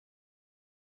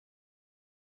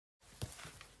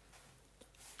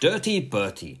Dirty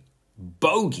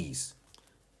Bertie-Bogeys,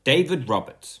 David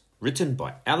Roberts, written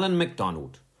by Alan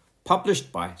MacDonald,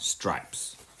 published by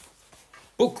Stripes.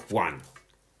 Book 1,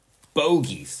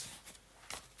 Bogeys.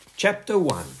 Chapter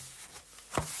 1.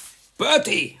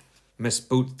 "Bertie!" Miss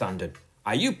Boot thundered.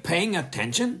 "Are you paying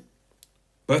attention?"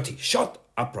 Bertie shot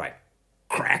upright.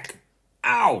 Crack!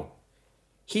 Ow!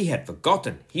 He had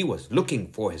forgotten he was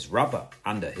looking for his rubber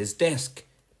under his desk.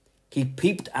 He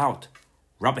peeped out,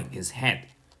 rubbing his head.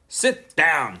 "Sit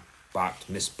down!" barked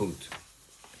Miss Boot.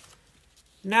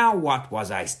 "Now what was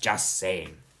I just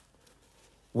saying?"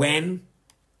 "When?"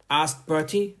 asked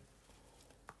Bertie.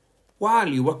 "While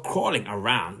you were crawling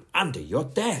around under your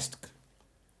desk."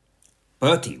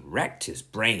 Bertie racked his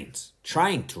brains,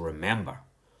 trying to remember.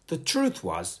 The truth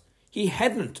was, he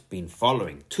hadn't been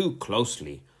following too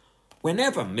closely.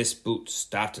 Whenever Miss Boot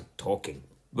started talking,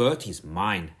 Bertie's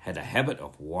mind had a habit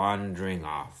of wandering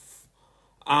off.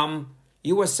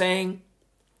 You were saying?"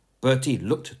 Bertie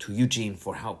looked to Eugene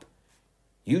for help.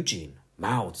 Eugene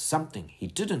mouthed something he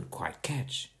didn't quite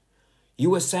catch. "You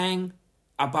were saying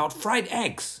about fried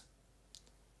eggs."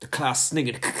 The class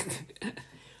sniggered.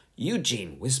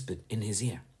 Eugene whispered in his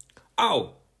ear.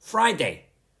 "Oh, Friday.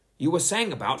 You were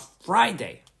saying about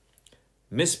Friday."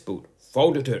 Miss Boot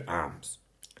folded her arms.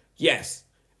 "Yes,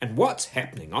 and what's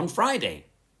happening on Friday?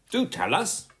 Do tell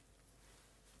us."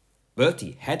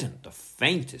 Bertie hadn't the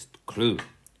faintest clue.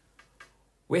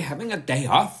 "We're having a day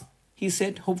off," he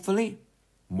said hopefully.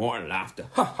 More laughter.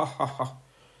 "Ha ha ha ha."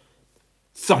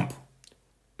 Thump!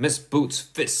 Miss Boot's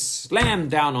fist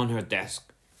slammed down on her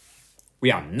desk.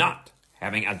 "We are not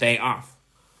having a day off.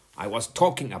 I was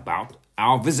talking about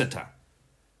our visitor.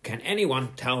 Can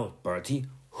anyone tell Bertie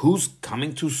who's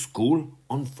coming to school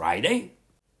on Friday?"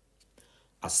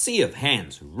 A sea of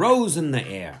hands rose in the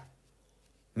air.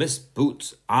 Miss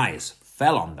Boot's eyes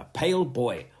fell on the pale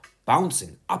boy,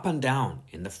 bouncing up and down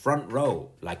in the front row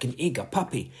like an eager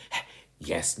puppy.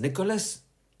 "Yes, Nicholas?"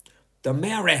 "The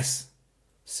mayoress,"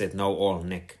 said Know-all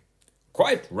Nick.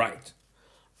 "Quite right.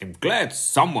 I'm glad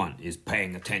someone is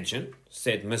paying attention,"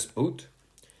 said Miss Boot.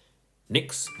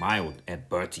 Nick smiled at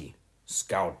Bertie,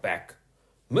 scowled back.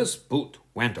 Miss Boot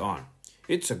went on.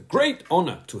 "It's a great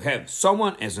honor to have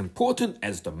someone as important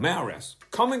as the mayoress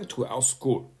coming to our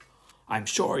school. I'm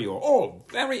sure you're all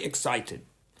very excited."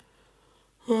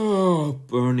 Oh,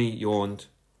 Bernie yawned.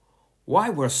 Why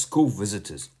were school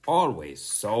visitors always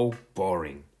so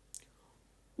boring?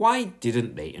 Why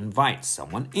didn't they invite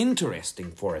someone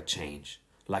interesting for a change,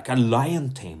 like a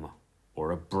lion tamer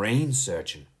or a brain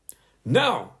surgeon?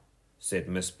 "No," said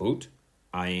Miss Boot,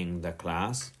 eyeing the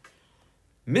class.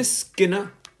 "Miss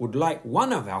Skinner would like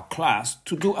one of our class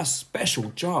to do a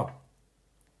special job.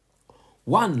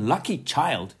 One lucky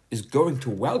child is going to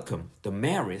welcome the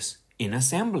mayoress in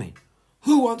assembly.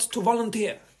 Who wants to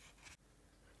volunteer?"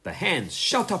 The hands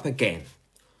shot up again.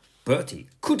 Bertie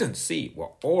couldn't see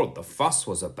what all the fuss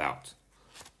was about.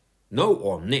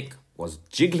 Know-all Nick was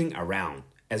jiggling around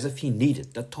as if he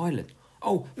needed the toilet.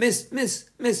 "Oh, miss,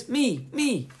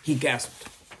 me," he gasped.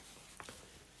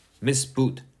 Miss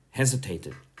Boot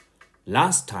hesitated.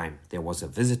 Last time there was a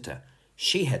visitor,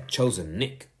 she had chosen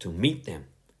Nick to meet them,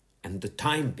 and the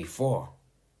time before.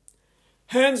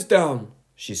 "Hands down,"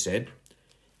 she said.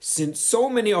 "Since so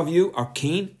many of you are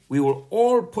keen, we will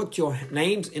all put your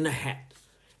names in a hat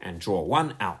and draw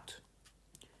one out."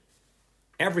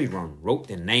 Everyone wrote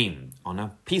their name on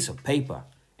a piece of paper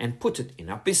and put it in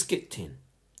a biscuit tin.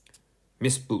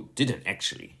 Miss Boot didn't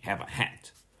actually have a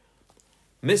hat.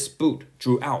 Miss Boot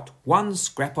drew out one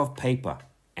scrap of paper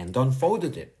and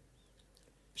unfolded it.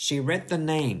 She read the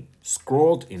name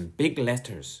scrawled in big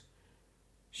letters.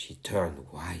 She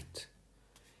turned white.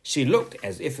 She looked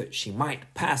as if she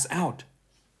might pass out.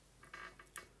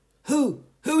 Who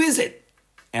is it?"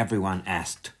 everyone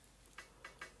asked.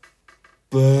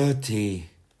 "Bertie,"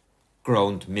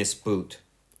 groaned Miss Boot.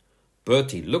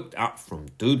 Bertie looked up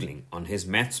from doodling on his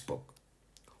maths book.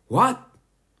 "What?"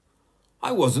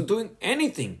 "I wasn't doing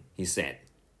anything," he said.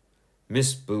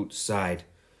 Miss Boot sighed.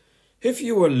 "If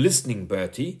you were listening,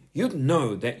 Bertie, you'd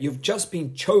know that you've just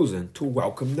been chosen to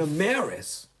welcome the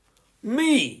mayoress."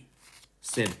 "Me?"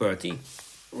 said Bertie.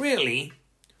 "Really?"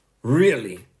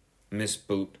 "Really, Miss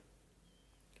Boot."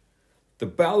 The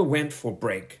bell went for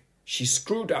break. She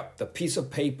screwed up the piece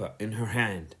of paper in her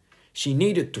hand. She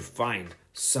needed to find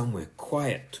somewhere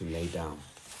quiet to lay down.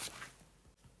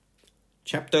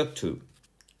 Chapter 2.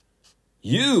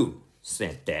 "You,"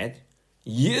 said Dad.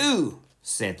 "You,"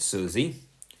 said Susie.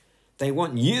 "They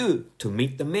want you to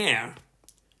meet the mayor."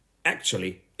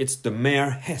 "Actually, it's the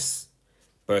mayoress,"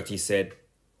 Bertie said.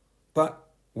 "But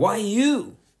why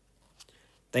you?"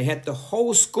 They had the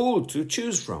whole school to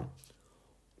choose from.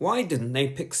 Why didn't they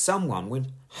pick someone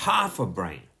with half a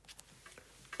brain?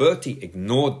 Bertie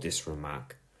ignored this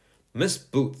remark. Miss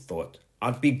Boot thought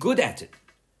I'd be good at it,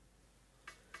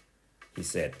 he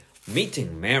said.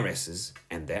 Meeting mayoresses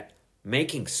and that,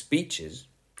 making speeches.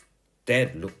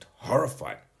 Dad looked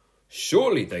horrified.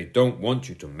 Surely they don't want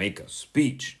you to make a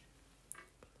speech.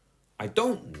 I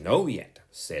don't know yet,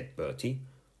 said Bertie.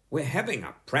 We're having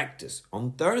a practice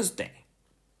on Thursday.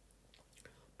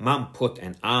 Mum put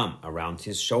an arm around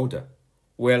his shoulder.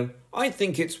 Well, I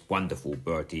think it's wonderful,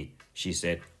 Bertie, she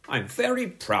said. I'm very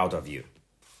proud of you.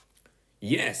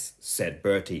 Yes, said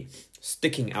Bertie,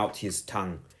 sticking out his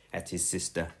tongue at his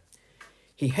sister.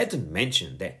 He hadn't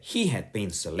mentioned that he had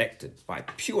been selected by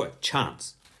pure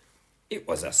chance. It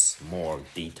was a small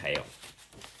detail.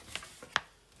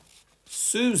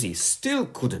 Susie still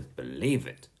couldn't believe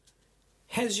it.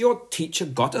 Has your teacher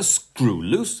got a screw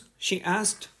loose? She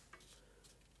asked.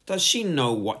 Does she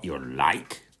know what you're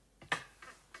like?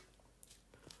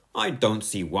 I don't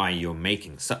see why you're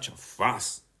making such a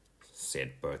fuss,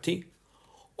 said Bertie.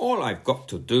 All I've got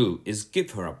to do is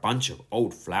give her a bunch of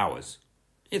old flowers.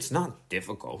 It's not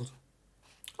difficult.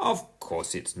 Of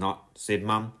course it's not, said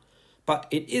Mum. But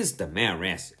it is the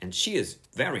mayoress, and she is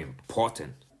very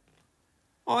important.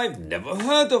 I've never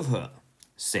heard of her,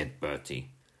 said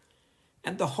Bertie.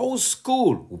 And the whole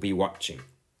school will be watching,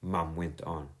 Mum went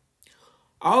on.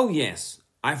 Oh yes,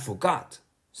 I forgot,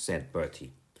 said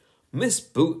Bertie. Miss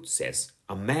Boot says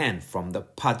a man from the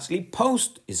Pudsley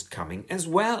Post is coming as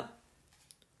well.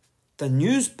 The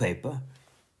newspaper?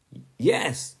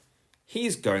 Yes,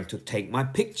 he's going to take my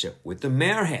picture with the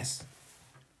mayoress.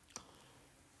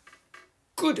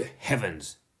 Good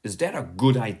heavens, is that a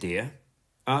good idea?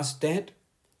 Asked Dad.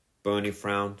 Bernie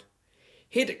frowned.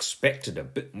 He'd expected a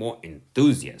bit more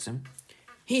enthusiasm.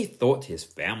 He thought his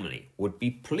family would be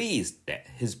pleased that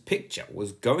his picture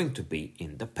was going to be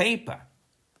in the paper.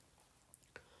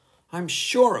 I'm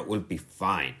sure it will be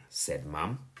fine, said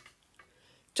Mum.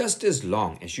 Just as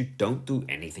long as you don't do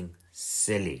anything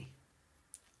silly.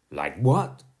 Like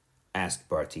what? Asked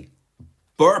Bertie.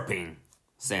 Burping,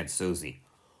 said Susie.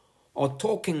 Or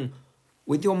talking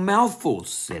with your mouth full,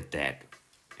 said Dad.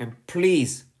 And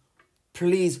please,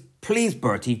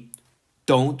 Bertie,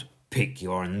 don't pick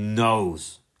your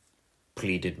nose,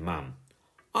 pleaded Mum.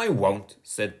 I won't,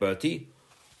 said Bertie.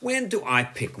 When do I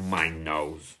pick my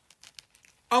nose?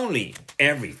 Only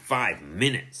every 5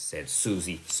 minutes, said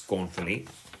Susie scornfully.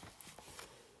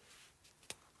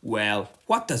 Well,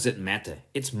 what does it matter?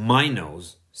 It's my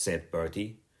nose, said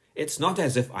Bertie. It's not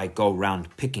as if I go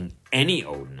round picking any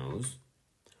old nose.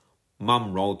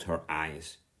 Mum rolled her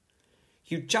eyes.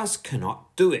 You just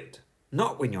cannot do it,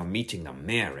 not when you're meeting the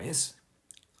mayoress.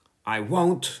 I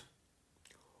won't.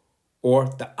 Or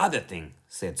the other thing,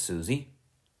 said Susie.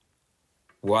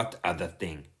 What other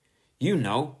thing? You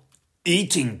know,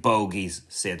 eating bogeys,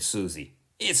 said Susie.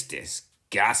 It's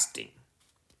disgusting.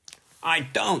 I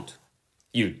don't.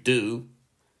 You do.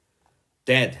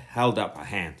 Dad held up a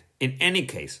hand. In any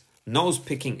case, nose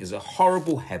picking is a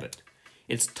horrible habit.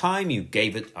 It's time you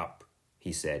gave it up,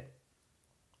 he said.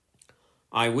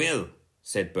 I will,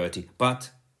 said Bertie,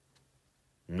 but...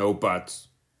 No buts,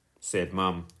 said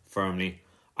Mum firmly.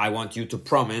 I want you to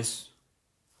promise.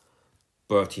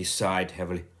 Bertie sighed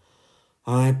heavily.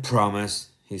 I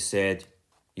promise, he said.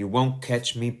 You won't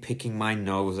catch me picking my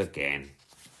nose again.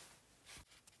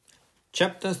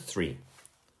 Chapter 3.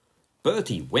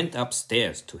 Bertie went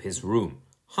upstairs to his room,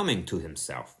 humming to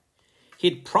himself.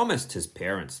 He'd promised his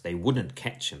parents they wouldn't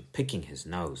catch him picking his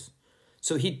nose,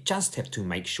 so he'd just have to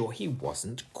make sure he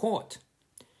wasn't caught.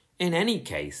 In any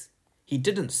case, he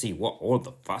didn't see what all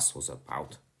the fuss was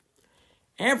about.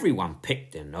 Everyone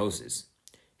picked their noses.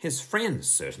 His friends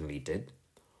certainly did.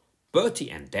 Bertie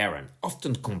and Darren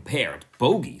often compared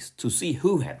bogeys to see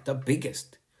who had the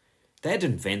biggest. They'd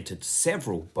invented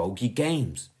several bogey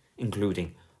games,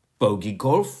 including bogey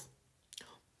golf,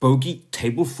 bogey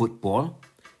table football,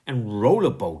 and roller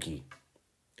bogey.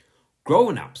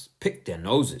 Grown-ups picked their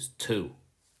noses too.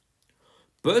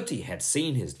 Bertie had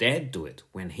seen his dad do it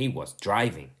when he was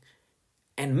driving,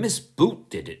 and Miss Boot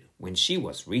did it when she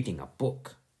was reading a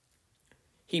book.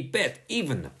 He bet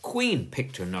even the Queen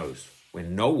picked her nose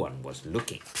when no one was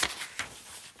looking.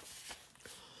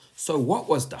 So what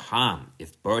was the harm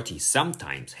if Bertie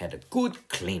sometimes had a good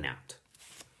clean-out?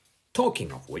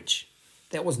 Talking of which,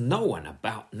 there was no one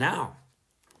about now.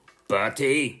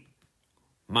 Bertie!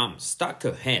 Mum stuck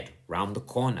her head round the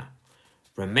corner.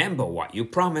 Remember what you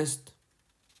promised.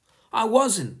 I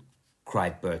wasn't,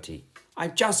 cried Bertie. I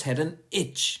just had an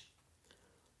itch.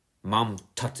 Mum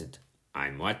tutted.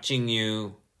 I'm watching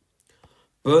you.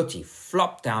 Bertie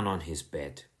flopped down on his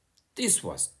bed. This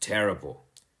was terrible.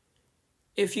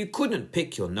 If you couldn't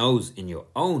pick your nose in your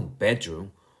own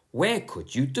bedroom, where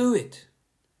could you do it?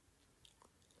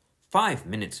 5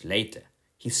 minutes later,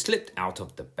 he slipped out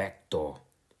of the back door.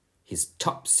 His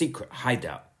top secret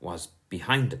hideout was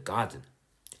behind the garden.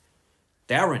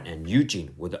 Darren and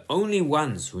Eugene were the only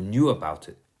ones who knew about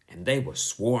it, and they were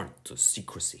sworn to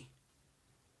secrecy.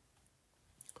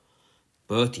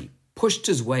 Bertie pushed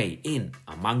his way in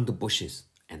among the bushes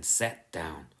and sat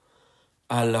down,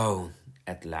 alone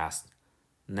at last.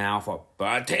 Now for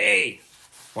Bertie!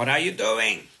 What are you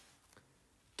doing?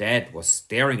 Dad was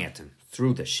staring at him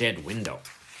through the shed window.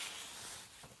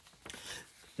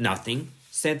 Nothing,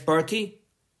 said Bertie.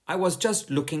 I was just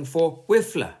looking for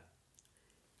Whiffler.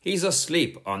 He's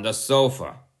asleep on the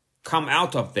sofa. Come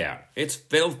out of there. It's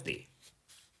filthy.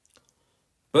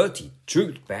 Bertie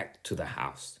trooped back to the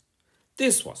house.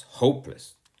 This was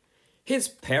hopeless. His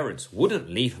parents wouldn't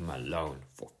leave him alone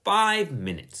for 5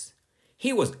 minutes.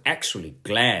 He was actually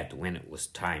glad when it was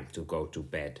time to go to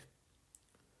bed.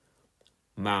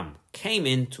 Mum came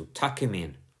in to tuck him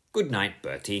in. Good night,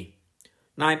 Bertie.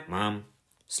 Night, Mum.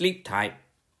 Sleep tight.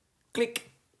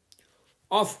 Click.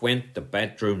 Off went the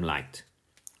bedroom light.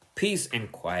 Peace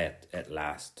and quiet at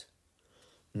last.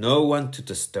 No one to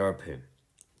disturb him.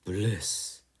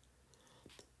 Bliss.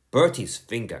 Bertie's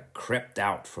finger crept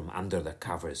out from under the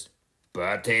covers.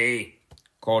 Bertie,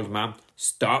 called Mum,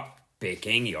 stop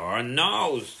picking your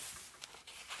nose.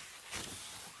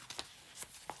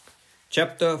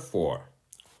 Chapter 4.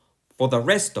 For the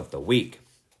rest of the week,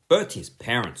 Bertie's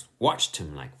parents watched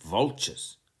him like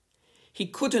vultures. He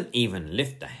couldn't even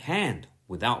lift a hand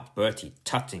without Bertie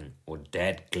tutting or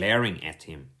Dad glaring at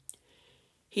him.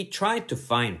 He tried to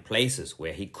find places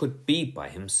where he could be by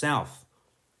himself.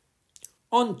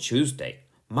 On Tuesday,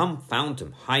 Mum found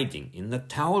him hiding in the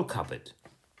towel cupboard.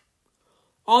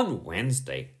 On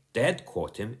Wednesday, Dad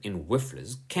caught him in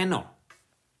Whiffler's kennel.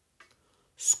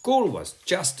 School was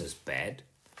just as bad.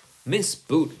 Miss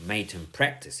Boot made him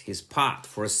practice his part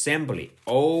for assembly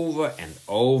over and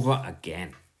over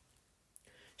again.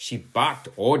 She barked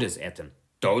orders at him.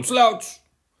 Don't slouch!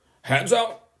 Hands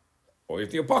out! Or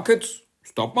with your pockets!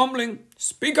 Stop mumbling!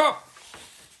 Speak up!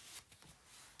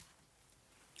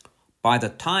 By the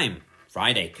time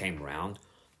Friday came round,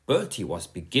 Bertie was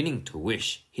beginning to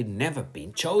wish he'd never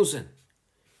been chosen.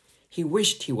 He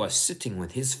wished he was sitting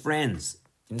with his friends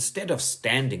instead of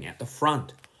standing at the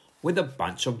front with a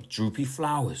bunch of droopy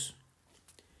flowers.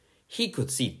 He could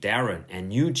see Darren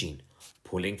and Eugene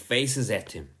pulling faces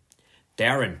at him.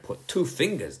 Darren put 2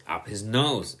 fingers up his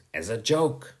nose as a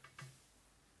joke.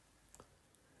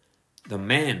 The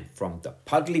man from the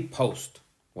Puddly Post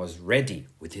was ready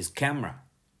with his camera.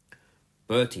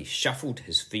 Bertie shuffled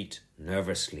his feet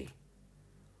nervously.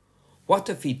 What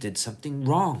if he did something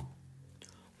wrong?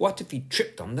 What if he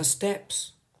tripped on the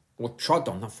steps or trod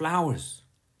on the flowers?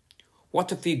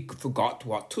 What if he forgot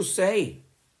what to say?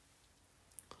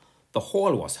 The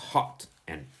hall was hot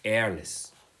and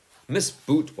airless. Miss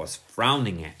Boot was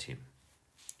frowning at him.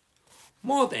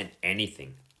 More than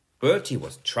anything, Bertie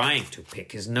was trying to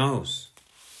pick his nose.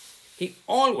 He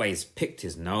always picked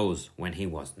his nose when he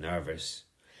was nervous,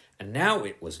 and now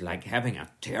it was like having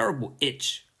a terrible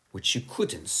itch which you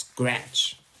couldn't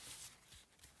scratch.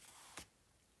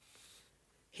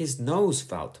 His nose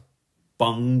felt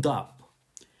bunged up.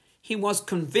 He was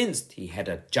convinced he had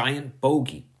a giant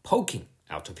bogey poking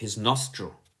out of his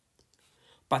nostril.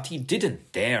 But he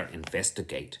didn't dare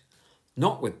investigate,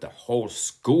 not with the whole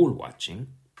school watching.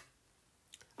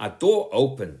 A door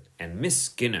opened and Miss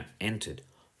Skinner entered,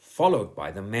 followed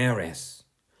by the mayoress.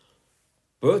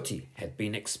 Bertie had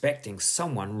been expecting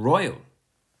someone royal,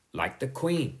 like the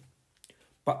Queen,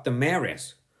 but the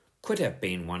mayoress could have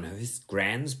been one of his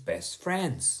grand's best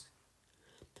friends.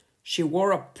 She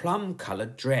wore a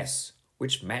plum-coloured dress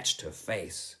which matched her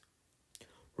face.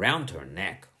 Round her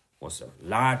neck was a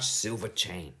large silver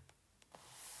chain.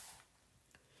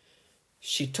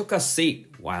 She took a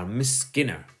seat while Miss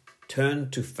Skinner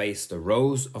turned to face the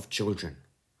rows of children.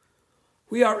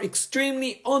 "We are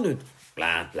extremely honoured,"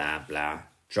 blah, blah, blah,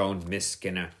 droned Miss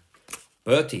Skinner.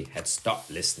 Bertie had stopped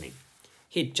listening.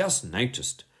 He'd just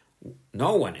noticed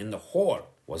no one in the hall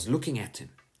was looking at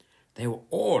him. They were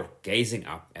all gazing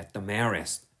up at the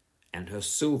mayoress and her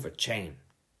silver chain.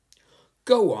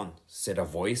 "Go on," said a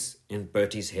voice in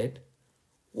Bertie's head.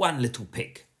 "One little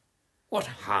pick. What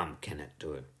harm can it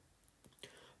do?"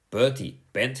 Bertie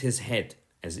bent his head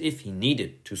as if he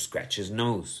needed to scratch his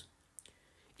nose.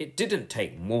 It didn't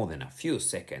take more than a few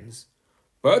seconds.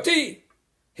 "Bertie!"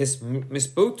 hissed Miss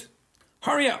Boot.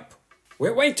 "Hurry up!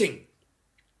 We're waiting!"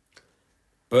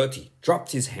 Bertie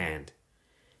dropped his hand.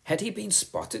 Had he been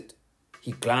spotted?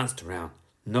 He glanced around.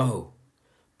 No,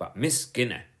 but Miss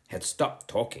Skinner had stopped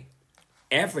talking.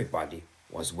 Everybody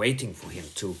was waiting for him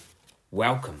to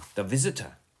welcome the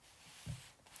visitor.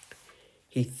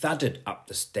 He thudded up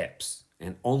the steps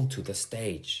and onto the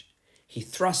stage. He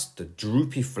thrust the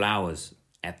droopy flowers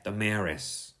at the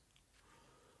mayoress.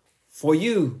 For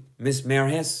you, Miss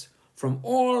Mayoress, from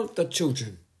all the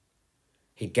children,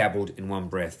 he gabbled in one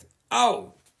breath.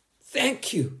 Oh,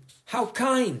 thank you, how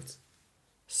kind,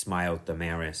 smiled the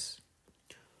mayoress.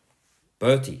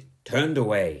 Bertie turned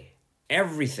away.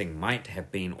 Everything might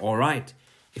have been all right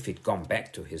if he'd gone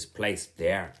back to his place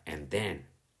there and then.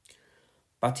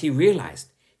 But he realized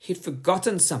he'd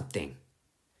forgotten something.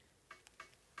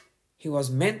 He was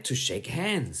meant to shake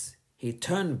hands. He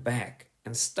turned back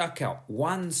and stuck out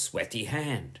one sweaty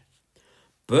hand.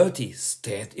 Bertie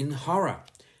stared in horror.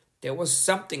 There was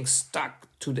something stuck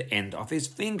to the end of his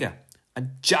finger. A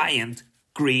giant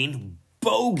green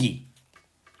bogey.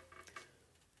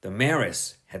 The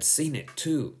mayoress had seen it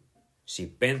too. She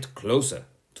bent closer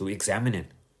to examine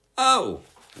it. Oh,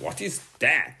 what is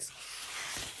that?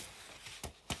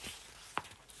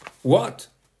 What?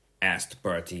 Asked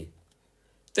Bertie.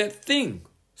 That thing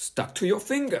stuck to your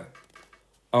finger.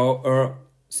 Oh,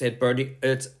 said Bertie.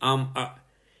 It's,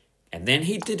 And then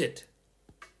he did it.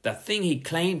 The thing he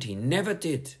claimed he never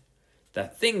did. The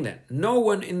thing that no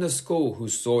one in the school who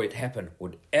saw it happen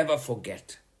would ever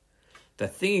forget. The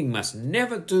thing you must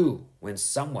never do when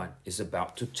someone is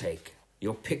about to take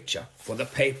your picture for the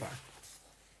paper.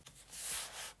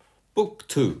 Book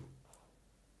 2.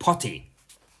 Potty.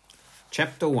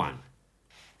 Chapter 1.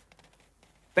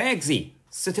 Bagsy,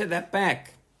 sit at that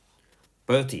back.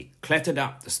 Bertie clattered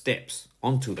up the steps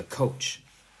onto the coach.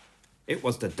 It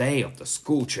was the day of the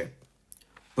school trip.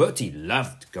 Bertie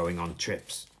loved going on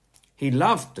trips. He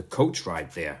loved the coach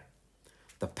ride there,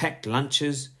 the packed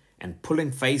lunches and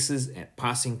pulling faces at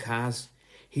passing cars.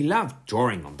 He loved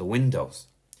drawing on the windows,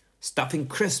 stuffing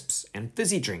crisps and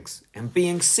fizzy drinks and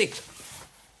being sick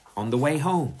on the way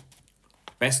home.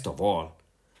 Best of all,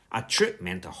 a trip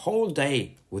meant a whole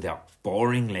day without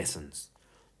boring lessons.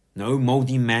 No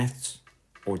moldy maths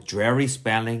or dreary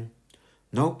spelling.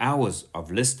 No hours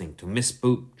of listening to Miss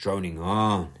Boot droning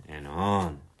on and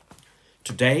on.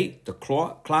 Today, the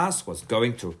class was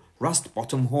going to Rust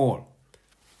Bottom Hall.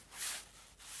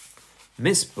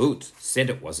 Miss Boot said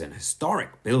it was an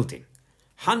historic building,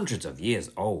 hundreds of years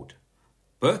old.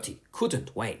 Bertie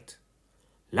couldn't wait.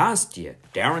 Last year,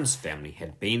 Darren's family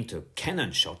had been to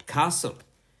Cannonshot Castle.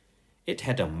 It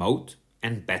had a moat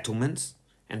and battlements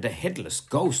and a headless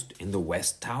ghost in the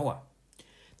West Tower.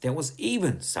 There was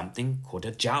even something called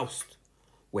a joust,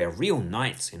 where real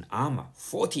knights in armor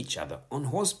fought each other on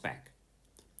horseback.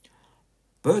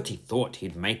 Bertie thought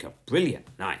he'd make a brilliant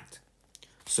knight.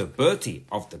 Sir Bertie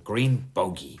of the Green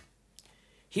Bogey.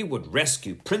 He would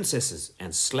rescue princesses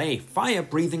and slay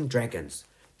fire-breathing dragons.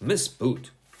 Miss Boot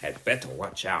had better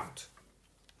watch out.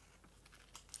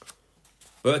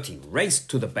 Bertie raced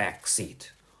to the back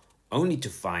seat, only to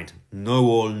find no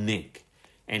old Nick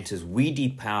and his weedy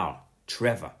pal,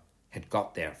 Trevor, had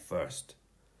got there first.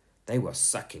 They were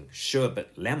sucking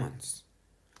sherbet lemons.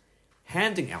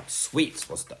 Handing out sweets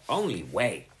was the only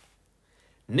way.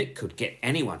 Nick could get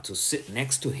anyone to sit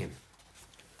next to him.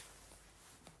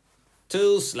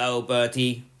 Too slow,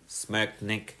 Bertie, smirked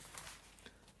Nick.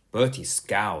 Bertie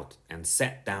scowled and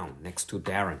sat down next to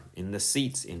Darren in the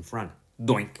seats in front.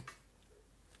 Doink!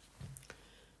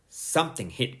 Something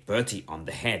hit Bertie on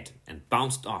the head and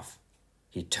bounced off.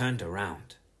 He turned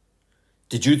around.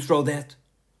 Did you throw that?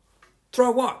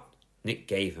 Throw what? Nick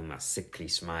gave him a sickly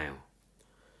smile.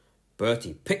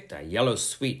 Bertie picked a yellow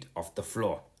sweet off the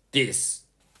floor. This.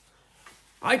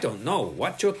 I don't know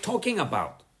what you're talking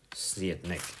about, sneered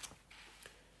Nick.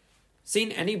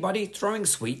 Seen anybody throwing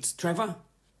sweets, Trevor?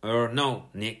 No,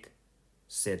 Nick,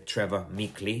 said Trevor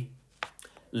meekly.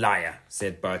 Liar,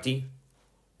 said Bertie.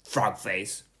 Frog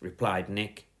face, replied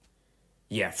Nick.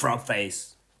 Yeah, frog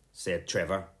face, said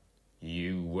Trevor.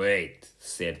 You wait,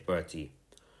 said Bertie.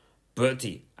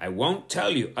 Bertie, I won't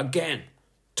tell you again.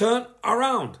 Turn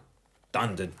around,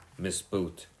 thundered Miss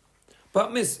Boot.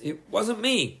 But miss, it wasn't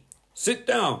me. Sit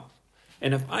down,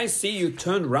 and if I see you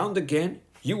turn round again,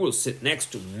 you will sit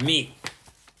next to me.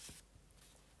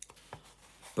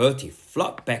 Bertie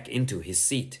flopped back into his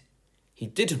seat. He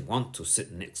didn't want to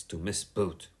sit next to Miss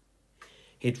Boot.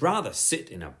 He'd rather sit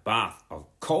in a bath of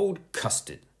cold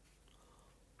custard.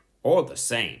 All the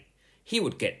same, he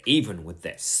would get even with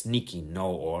that sneaky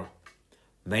know-all.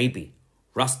 Maybe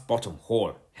Rust Bottom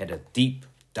Hall had a deep,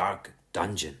 dark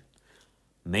dungeon.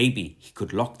 Maybe he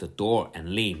could lock the door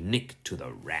and leave Nick to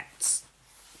the rats.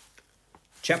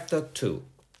 Chapter 2.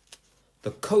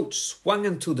 The coach swung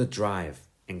into the drive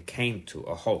and came to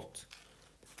a halt.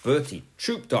 Bertie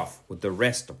trooped off with the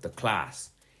rest of the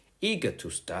class, eager to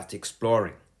start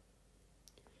exploring.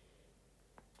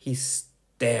 He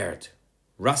stared.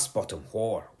 Rustbottom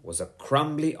Hall was a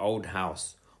crumbly old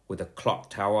house with a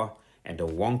clock tower and a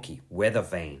wonky weather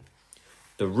vane.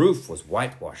 The roof was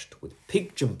whitewashed with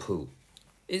pigeon poo.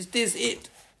 "Is this it?"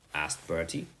 asked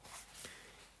Bertie.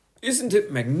 "Isn't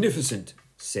it magnificent?"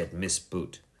 said Miss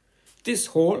Boot. "This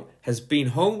hall has been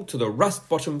home to the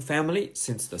Rustbottom family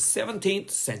since the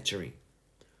 17th century."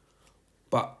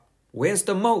 "But where's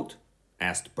the moat?"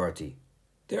 asked Bertie.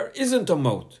 "There isn't a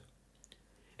moat."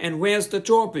 "And where's the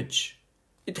drawbridge?"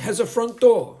 "It has a front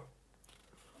door."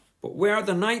 "But where are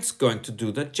the knights going to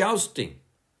do the jousting?"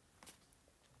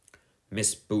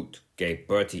 Miss Boot gave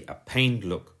Bertie a pained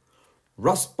look.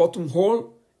 "Rustbottom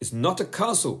Hall is not a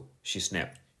castle," she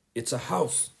snapped. "It's a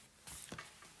house."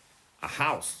 A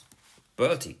house?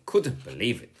 Bertie couldn't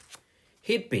believe it.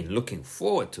 He'd been looking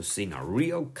forward to seeing a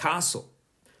real castle.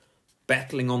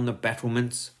 Battling on the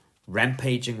battlements,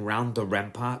 rampaging round the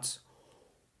ramparts.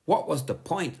 What was the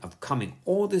point of coming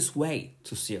all this way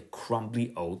to see a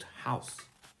crumbly old house?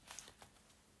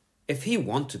 If he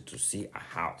wanted to see a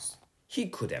house, he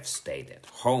could have stayed at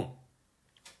home.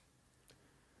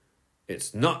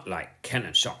 "It's not like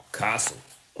Cannonshot Castle,"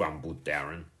 grumbled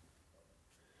Darren.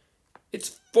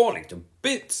 "It's falling to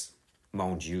bits,"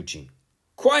 moaned Eugene.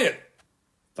 "Quiet!"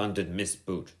 thundered Miss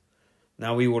Boot.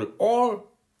 "Now we will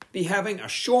all be having a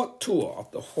short tour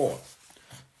of the hall.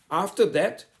 After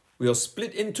that, we'll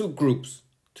split into groups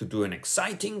to do an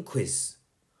exciting quiz.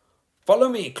 Follow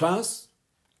me, class."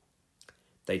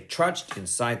 They trudged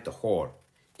inside the hall.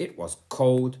 It was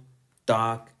cold,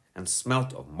 dark, and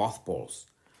smelt of mothballs.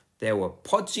 There were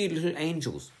podgy little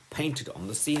angels painted on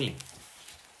the ceiling.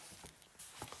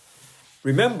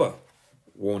 "Remember,"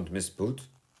 warned Miss Boot,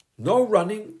 "no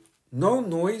running, no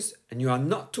noise, and you are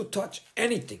not to touch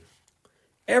anything.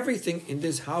 Everything in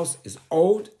this house is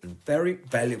old and very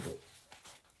valuable."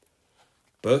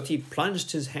 Bertie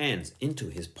plunged his hands into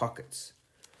his pockets.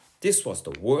 This was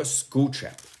the worst school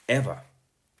trap ever.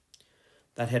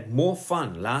 They'd had more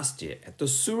fun last year at the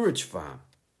sewerage farm.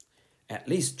 At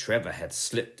least Trevor had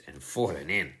slipped and fallen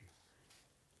in.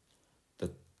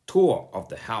 The tour of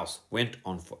the house went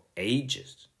on for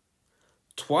ages.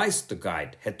 Twice the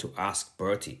guide had to ask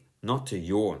Bertie not to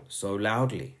yawn so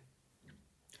loudly.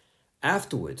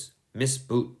 Afterwards, Miss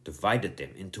Boot divided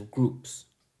them into groups.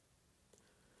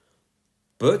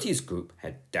 Bertie's group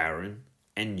had Darren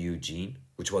and Eugene,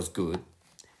 which was good,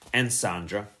 and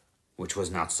Sandra, which was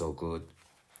not so good.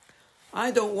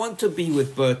 "I don't want to be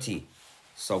with Bertie,"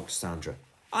 sulked Sandra.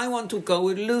 "I want to go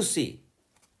with Lucy."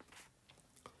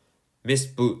 Miss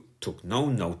Boot took no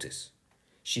notice.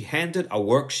 She handed a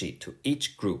worksheet to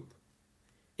each group.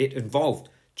 It involved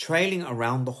trailing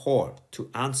around the hall to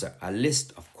answer a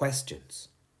list of questions.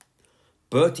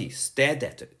 Bertie stared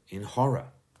at it in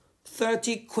horror.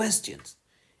 30 questions!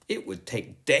 It would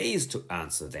take days to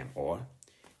answer them all.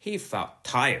 He felt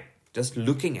tired just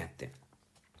looking at them.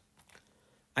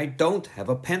 "I don't have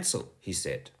a pencil," he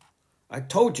said. "I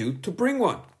told you to bring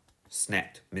one,"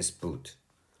 snapped Miss Boot.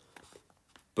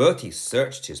 Bertie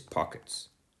searched his pockets.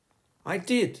 "I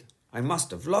did. I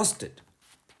must have lost it."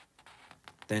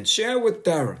 "Then share with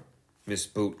Darren." Miss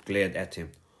Boot glared at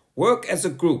him. "Work as a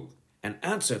group and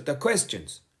answer the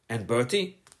questions. And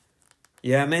Bertie?"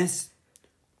 "Yeah, miss?"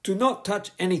 "Do not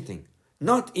touch anything,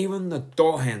 not even the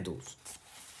door handles."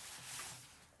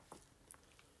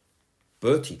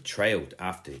 Bertie trailed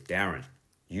after Darren,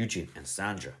 Eugene and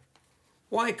Sandra.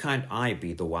 "Why can't I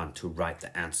be the one to write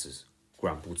the answers?"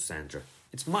 grumbled Sandra.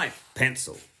 "It's my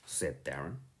pencil," said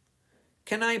Darren.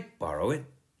 "Can I borrow it?"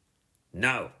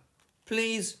 "No.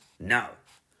 Please, no.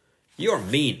 You're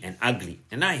mean and ugly,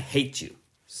 and I hate you,"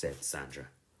 said Sandra.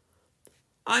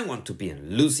 "I want to be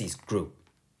in Lucy's group."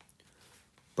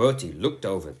 Bertie looked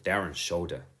over Darren's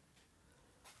shoulder.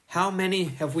 "How many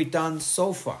have we done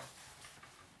so far?"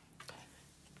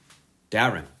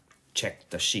 Darren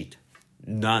checked the sheet.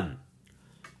 None.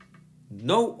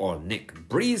 Noel or Nick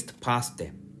breezed past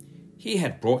them. He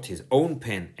had brought his own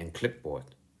pen and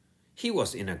clipboard. He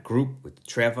was in a group with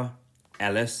Trevor,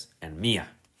 Alice, and Mia.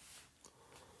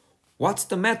 "What's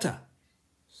the matter?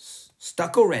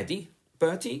 Stuck already,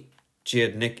 Bertie?"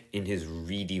 jeered Nick in his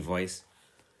reedy voice.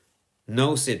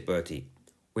 "No," said Bertie.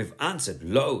 "We've answered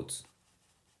loads."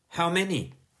 "How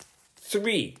many?"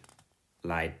 3,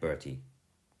 lied Bertie.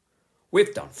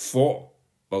 "We've done 4,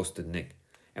 boasted Nick,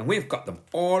 and we've got them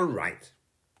all right."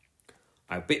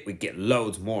 I bet we get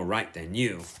loads more right than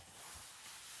you.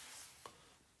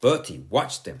 Bertie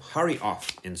watched them hurry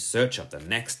off in search of the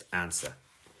next answer.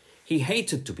 He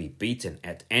hated to be beaten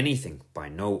at anything by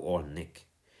No or Nick.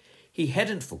 He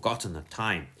hadn't forgotten the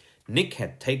time Nick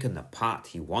had taken the part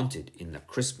he wanted in the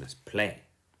Christmas play.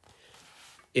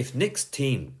 If Nick's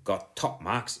team got top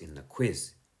marks in the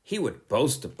quiz, he would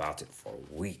boast about it for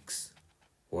weeks.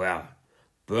 Well,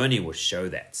 Bernie would show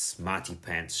that smarty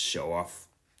pants show-off.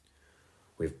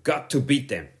 "We've got to beat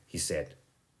them," he said.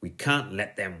 "We can't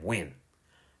let them win."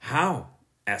 "How?"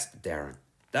 asked Darren.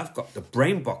 "They've got the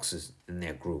brain boxes in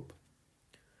their group."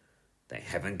 "They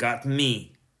haven't got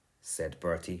me," said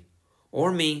Bertie.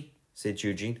 "Or me," said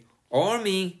Eugene. "Or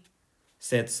me,"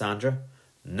 said Sandra.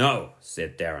 "No,"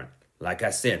 said Darren. "Like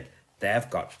I said, they've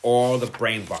got all the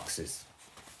brain boxes."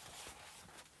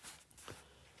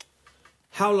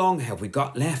 "How long have we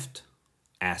got left?"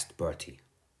 asked Bertie.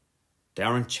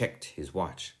 Darren checked his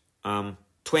watch.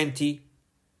 20,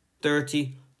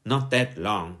 30, not that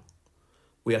long."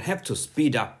 "We'll have to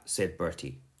speed up," said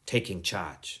Bertie, taking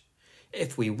charge.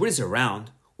 "If we whiz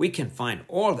around, we can find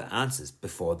all the answers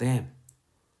before them."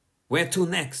 "Where to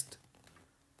next?"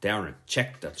 Darren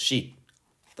checked the sheet.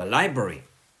 "The library."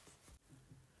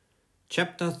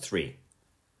 Chapter 3.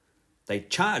 They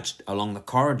charged along the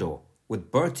corridor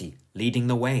with Bertie leading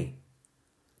the way.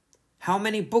 "How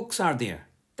many books are there?"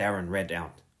 Darren read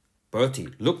out.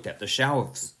 Bertie looked at the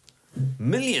shelves.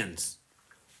 "Millions."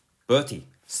 "Bertie,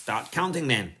 start counting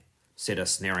then," said a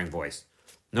sneering voice.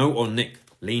 No or Nick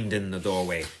leaned in the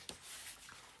doorway.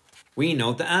 "We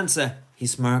know the answer," he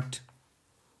smirked.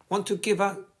 "Want to give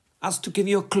us to give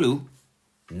you a clue?"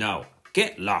 "No,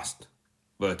 get lost,"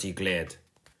 Bertie glared.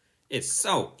 "It's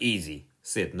so easy,"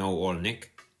 said No or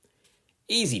Nick.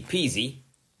 "Easy peasy,"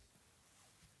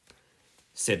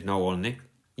 said No or Nick.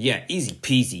 "Yeah, easy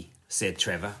peasy," said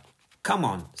Trevor. "Come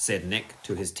on," said Nick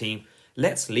to his team.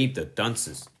 "Let's leave the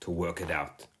dunces to work it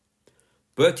out."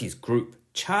 Bertie's group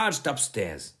charged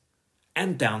upstairs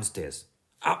and downstairs,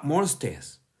 up more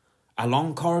stairs,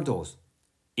 along corridors,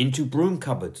 into broom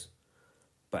cupboards.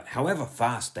 But however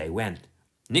fast they went,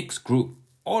 Nick's group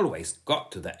always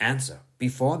got to the answer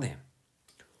before them.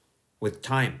 With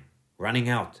time running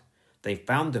out, they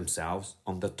found themselves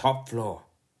on the top floor.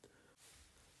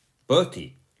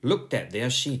 Bertie looked at their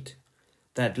sheet.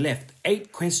 They'd left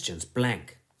 8 questions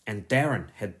blank, and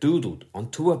Darren had doodled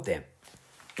on 2 of them.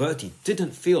 Bertie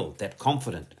didn't feel that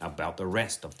confident about the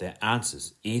rest of their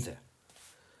answers either.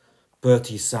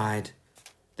 Bertie sighed.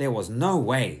 There was no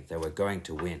way they were going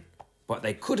to win, but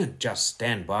they couldn't just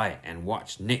stand by and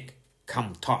watch Nick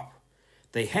come top.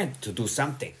 They had to do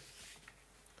something.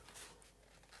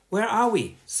 "Where are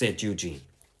we?" said Eugene.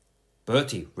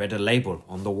 Bertie read a label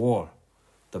on the wall.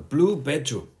 "The blue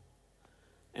bedroom."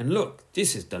 "And look,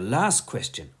 this is the last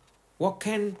question. What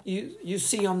can you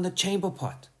see on the chamber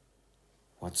pot?"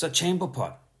 "What's a chamber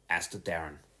pot?" asked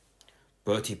Darren.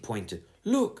 Bertie pointed.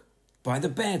 "Look, by the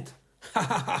bed." "Ha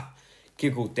ha ha,"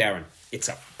 giggled Darren. "It's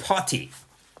a potty."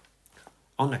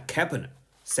 On a cabinet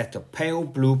sat a pale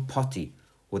blue potty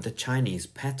with a Chinese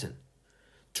pattern.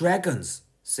 "Dragons,"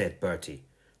 said Bertie.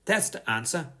 "That's the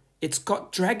answer. It's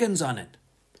got dragons on it."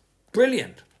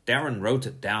 "Brilliant." Darren wrote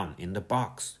it down in the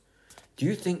box. "Do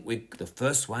you think we're the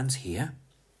first ones here?"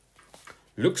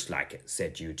 "Looks like it,"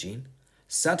 said Eugene.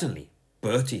 Suddenly,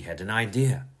 Bertie had an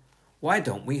idea. "Why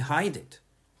don't we hide it?"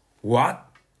 "What?"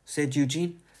 said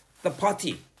Eugene. "The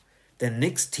potty. Then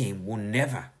Nick's team will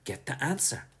never get the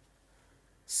answer."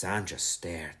 Sandra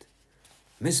stared.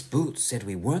 "Miss Boots said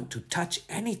we weren't to touch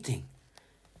anything."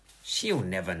 "She'll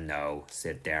never know,"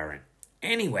 said Darren.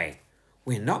 "Anyway,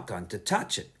 we're not going to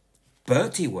touch it.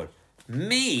 Bertie will."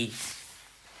 "Me?"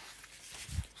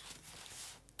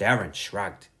 Darren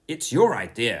shrugged. "It's your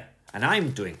idea, and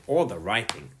I'm doing all the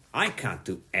writing. I can't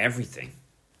do everything."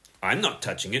 "I'm not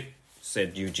touching it,"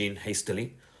 said Eugene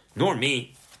hastily. "Nor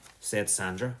me," said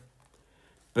Sandra.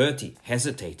 Bertie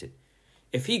hesitated.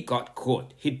 If he got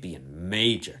caught, he'd be in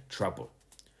major trouble.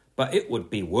 But it would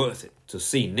be worth it to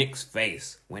see Nick's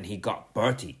face when he got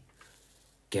Bertie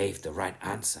gave the right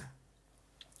answer.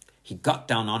 He got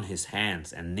down on his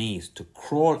hands and knees to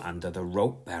crawl under the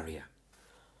rope barrier.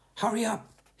 "Hurry up,"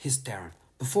 hissed Darren,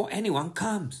 "before anyone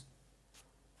comes."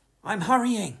 "I'm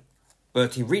hurrying."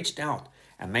 Bertie reached out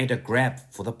and made a grab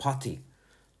for the potty,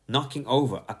 knocking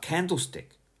over a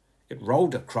candlestick. It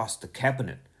rolled across the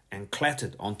cabinet and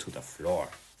clattered onto the floor.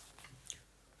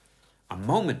 A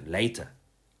moment later,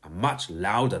 a much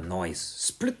louder noise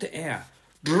split the air.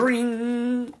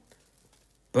 Bring!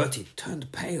 Bertie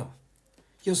turned pale.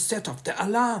 "You set off the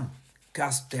alarm,"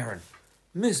 gasped Darren.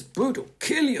 "Miss Boot will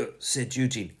kill you," said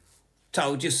Eugene.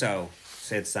 "Told you so,"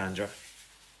 said Sandra.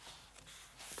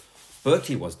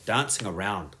 Bertie was dancing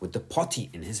around with the potty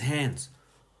in his hands.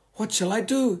 "What shall I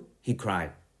do?" he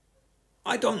cried.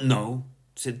 "I don't know,"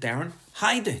 said Darren.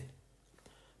 "Hide it."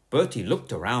 Bertie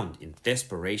looked around in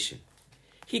desperation.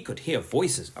 He could hear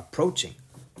voices approaching,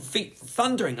 feet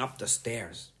thundering up the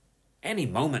stairs. Any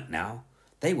moment now,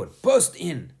 they would burst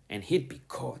in and he'd be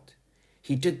caught.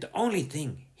 He did the only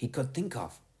thing he could think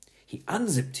of. He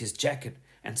unzipped his jacket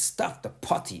and stuffed the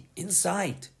potty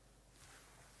inside.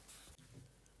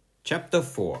 Chapter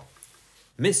 4.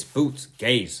 Miss Booth's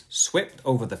gaze swept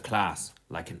over the class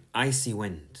like an icy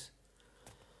wind.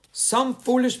 "Some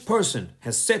foolish person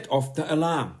has set off the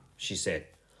alarm," she said.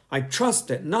 "I trust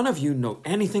that none of you know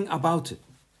anything about it."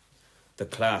 The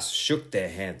class shook their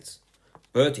heads.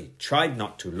 Bertie tried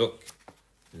not to look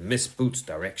in Miss Booth's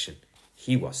direction.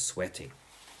 He was sweating.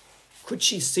 Could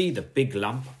she see the big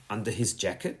lump under his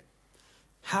jacket?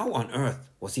 How on earth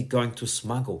was he going to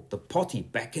smuggle the potty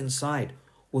back inside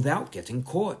without getting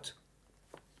caught?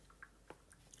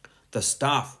 "The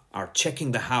staff are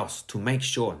checking the house to make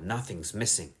sure nothing's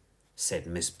missing," said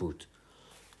Miss Booth.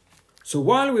 "So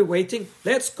while we're waiting,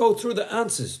 let's go through the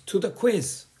answers to the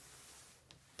quiz."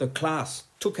 The class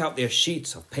took out their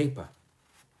sheets of paper.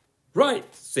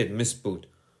 "Right," said Miss Booth.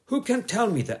 "Who can tell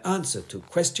me the answer to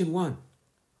question 1?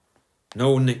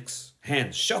 No nicks.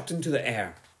 Hands shot into the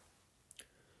air.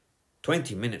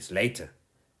 20 minutes later,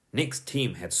 Nick's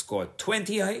team had scored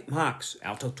 28 marks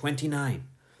out of 29.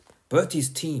 Bertie's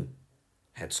team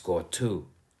had scored 2.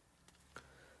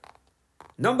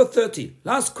 "Number 30,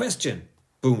 last question,"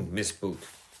 boomed Miss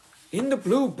Booth. "In the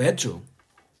blue bedroom,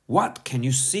 what can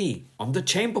you see on the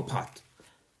chamber pot?"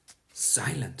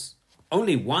 Silence.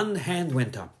 Only one hand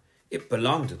went up. It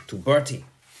belonged to Bertie.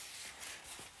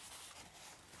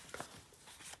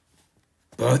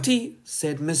 "Bertie,"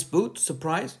 said Miss Booth,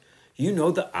 surprised. "You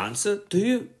know the answer, do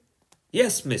you?"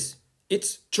 "Yes, miss.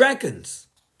 It's dragons."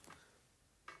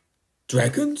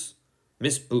 "Dragons?"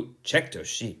 Miss Booth checked her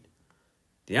sheet.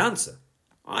 "The answer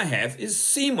I have is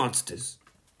sea monsters."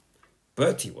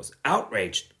 Bertie was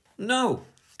outraged. "No,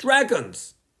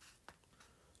 dragons."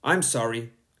 "I'm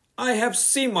sorry. I have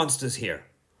sea monsters here."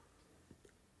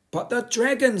 "But they're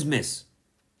dragons, miss."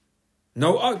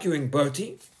 "No arguing,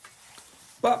 Bertie."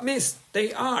 "But, miss,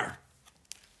 they are."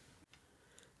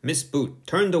 Miss Booth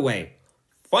turned away.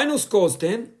 "Final scores,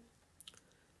 then."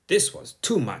 This was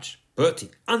too much.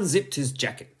 Bertie unzipped his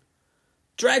jacket.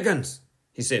 "Dragons,"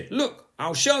 he said. "Look,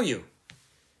 I'll show you."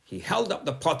 He held up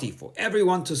the potty for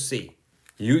everyone to see.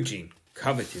 Eugene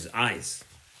covered his eyes.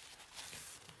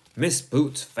 Miss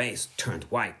Booth's face turned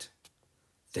white,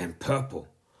 then purple.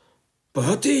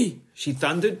 "Bertie," she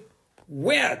thundered,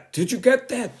 "where did you get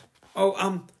that?" "Oh,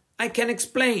 I can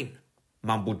explain,"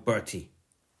 mumbled Bertie.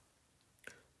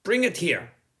 "Bring it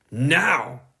here,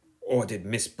 now," ordered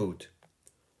Miss Booth.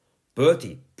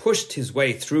 Bertie pushed his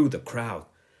way through the crowd.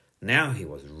 Now he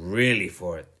was really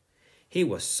for it. He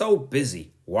was so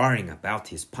busy worrying about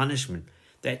his punishment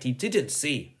that he didn't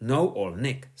see No or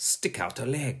Nick stick out a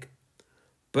leg.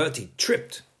 Bertie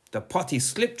tripped. The potty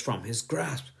slipped from his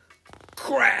grasp.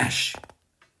 Crash!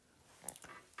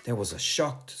 There was a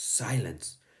shocked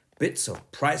silence. Bits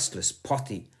of priceless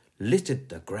potty littered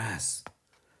the grass.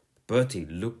 Bertie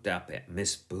looked up at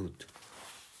Miss Booth.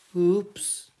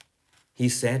 "Oops," he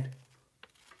said.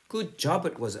 "Good job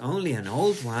it was only an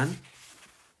old one."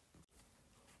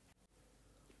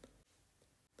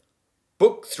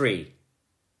 Book 3.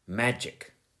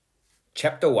 Magic.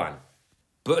 Chapter 1.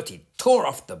 Bertie tore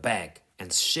off the bag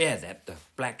and stared at the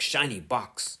black shiny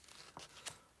box.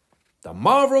 "The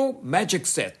Marvel Magic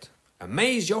Set.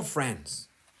 Amaze your friends."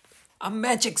 "A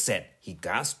magic set," he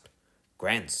gasped.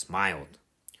 Gran smiled.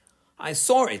 "I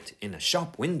saw it in a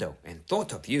shop window and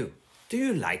thought of you. Do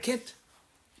you like it?"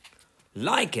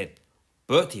 Like it?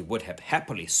 Bertie would have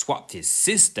happily swapped his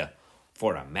sister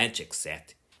for a magic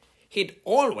set. He'd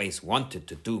always wanted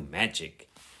to do magic.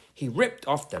 He ripped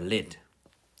off the lid.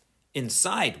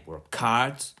 Inside were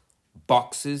cards,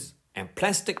 boxes, and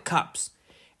plastic cups.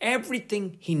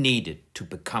 Everything he needed to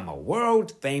become a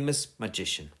world-famous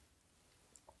magician.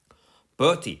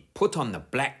 Bertie put on the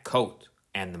black coat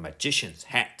and the magician's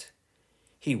hat.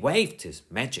 He waved his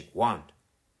magic wand.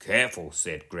 "Careful,"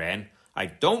 said Gran. "I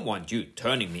don't want you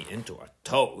turning me into a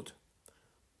toad."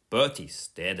 Bertie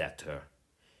stared at her.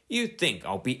 "You think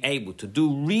I'll be able to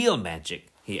do real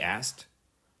magic?" he asked.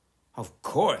 "Of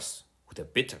course, with a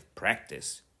bit of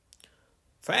practice."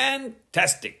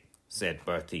 "Fantastic," said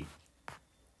Bertie.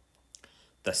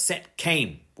 The set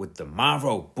came with the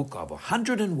Marvel book of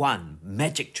 101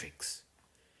 magic tricks.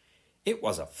 It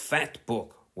was a fat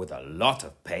book with a lot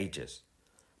of pages.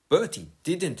 Bertie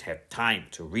didn't have time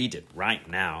to read it right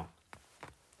now.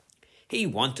 He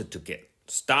wanted to get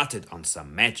started on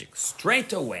some magic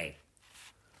straight away.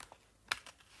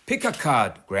 "Pick a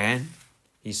card, Gran,"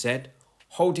 he said,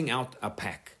 holding out a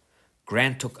pack.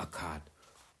 Gran took a card.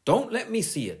 "Don't let me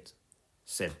see it,"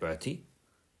 said Bertie.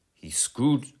 He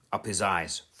screwed up his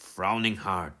eyes, frowning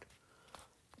hard.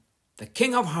 "The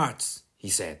King of Hearts," he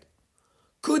said.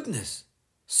 "Goodness,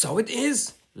 so it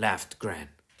is," laughed Gran.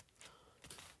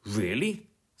 "Really?"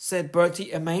 said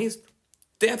Bertie, amazed.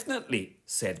 "Definitely,"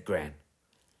 said Gran.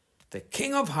 "The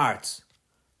King of Hearts.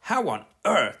 How on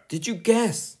earth did you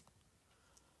guess?"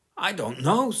 "I don't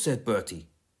know," said Bertie.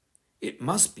 "It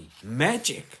must be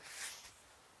magic."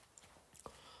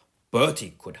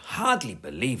 Bertie could hardly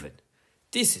believe it.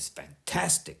 "This is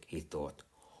fantastic," he thought.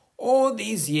 "All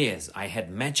these years I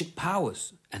had magic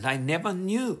powers and I never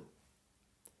knew."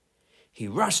 He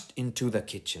rushed into the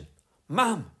kitchen.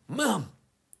 "Mum, Mum,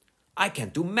 I can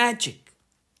do magic."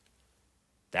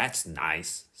 "That's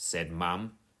nice," said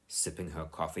Mum, sipping her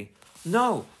coffee.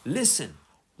 "No, listen,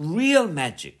 real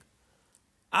magic.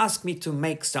 Ask me to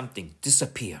make something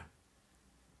disappear."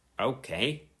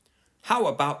 "Okay, how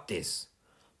about this?"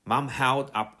 Mum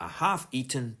held up a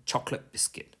half-eaten chocolate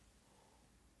biscuit.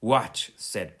 "Watch,"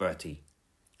 said Bertie.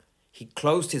 He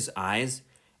closed his eyes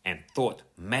and thought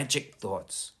magic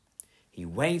thoughts. He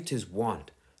waved his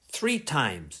wand 3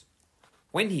 times.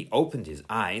 When he opened his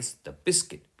eyes, the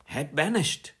biscuit had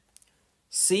vanished.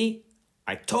 "See,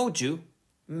 I told you,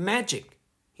 magic,"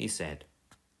 he said.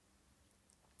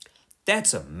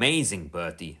 "That's amazing,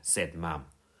 Bertie," said Mum,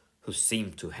 who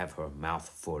seemed to have her mouth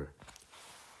full.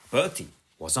 Bertie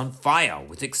was on fire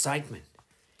with excitement.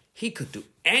 He could do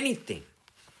anything.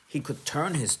 He could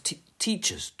turn his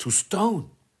teachers to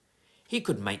stone. He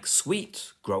could make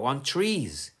sweets grow on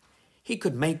trees. He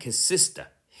could make his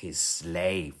sister his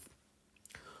slave.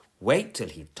 Wait till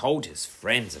he told his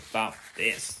friends about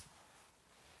this.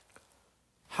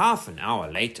 Half an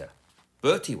hour later,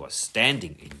 Bertie was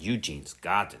standing in Eugene's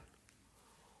garden.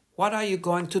 "What are you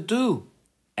going to do?"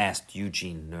 asked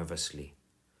Eugene nervously.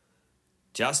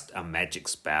 "Just a magic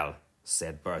spell,"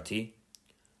 said Bertie.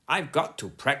 "I've got to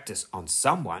practice on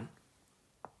someone."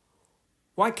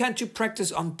 "Why can't you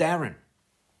practice on Darren?"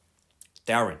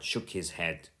 Darren shook his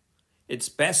head. "It's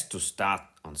best to start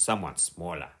on someone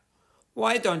smaller.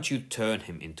 Why don't you turn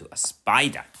him into a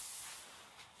spider?"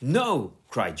 "No,"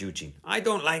 cried Eugene. "I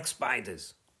don't like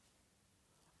spiders."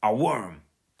 "A worm.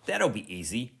 That'll be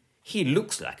easy. He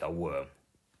looks like a worm,"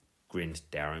 grinned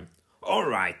Darren. "All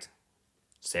right,"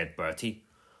 said Bertie.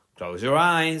 "Close your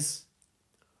eyes."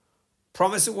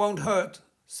 "Promise it won't hurt,"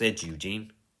 said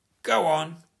Eugene. "Go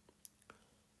on."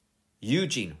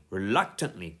 Eugene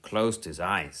reluctantly closed his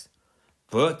eyes.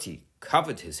 Bertie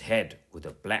covered his head with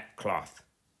a black cloth.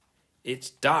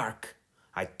 "It's dark.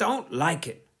 I don't like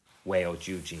it," wailed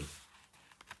Eugene.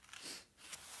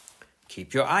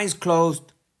 "Keep your eyes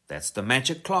closed. That's the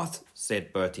magic cloth,"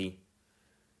 said Bertie.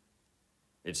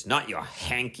 "It's not your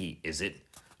hanky, is it?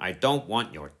 I don't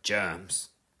want your germs."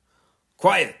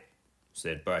 "Quiet,"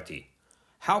 said Bertie.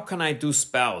 "How can I do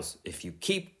spells if you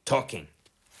keep talking?"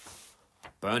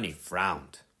 Bernie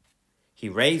frowned. He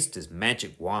raised his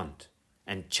magic wand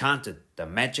and chanted the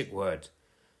magic word,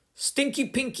 "Stinky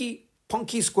Pinky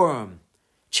Punky Squirm,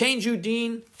 change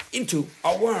Eugene into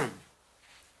a worm."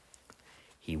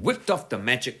 He whipped off the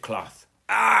magic cloth.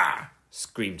 "Ah!"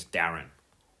 screamed Darren.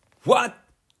 "What?"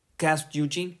 gasped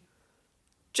Eugene.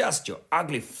 "Just your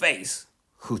ugly face,"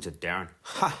 hooted Darren.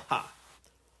 "Ha ha!"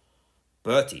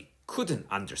 Bertie couldn't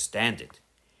understand it.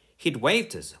 He'd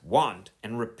waved his wand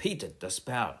and repeated the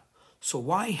spell, so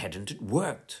why hadn't it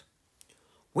worked?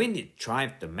 When he'd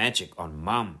tried the magic on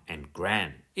Mum and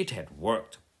Gran, it had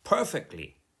worked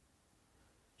perfectly.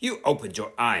 "You opened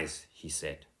your eyes," he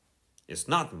said. "It's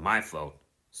not my fault,"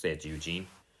 said Eugene.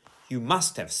 "You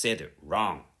must have said it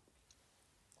wrong."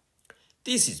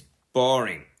 "This is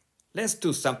boring. Let's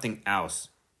do something else,"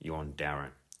 yawned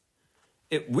Darren.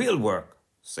 "It will work,"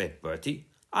 said Bertie.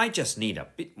 "I just need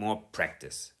a bit more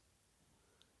practice."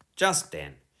 Just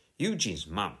then, Eugene's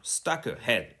mum stuck her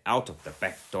head out of the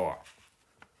back door.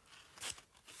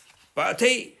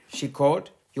 "Bertie," she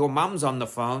called, "your mum's on the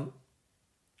phone."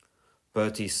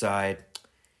 Bertie sighed.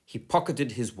 He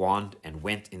pocketed his wand and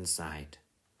went inside.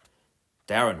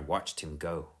 Darren watched him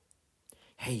go.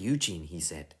 "Hey, Eugene," he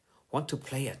said, "want to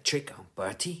play a trick on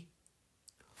Bertie?"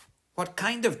 "What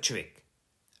kind of trick?"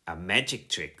 "A magic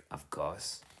trick, of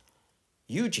course."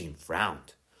 Eugene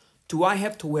frowned. "Do I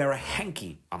have to wear a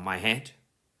hanky on my head?"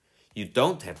 "You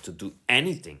don't have to do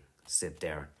anything," said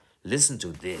Darren. "Listen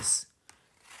to this.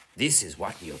 This is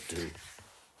what you'll do."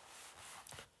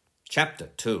 Chapter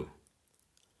 2.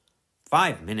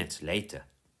 5 minutes later,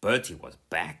 Bertie was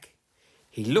back.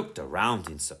 He looked around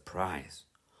in surprise.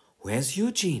 "Where's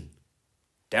Eugene?"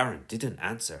 Darren didn't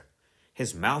answer.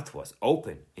 His mouth was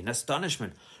open in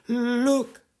astonishment.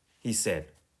 "Look," he said.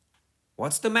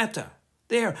 "What's the matter?"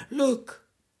 "There, look."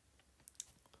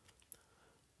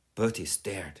 Bertie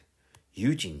stared.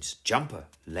 Eugene's jumper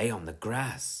lay on the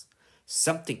grass.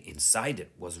 Something inside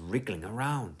it was wriggling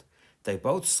around. They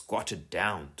both squatted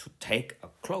down to take a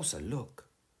closer look.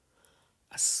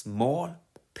 A small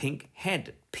pink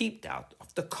head peeped out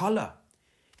of the collar.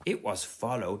 It was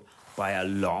followed by a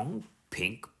long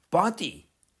pink body.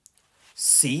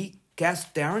 "See,"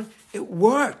 gasped Darren, "it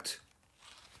worked."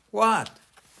 "What?"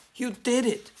 "You did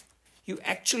it. You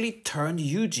actually turned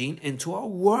Eugene into a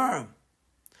worm."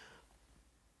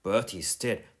 Bertie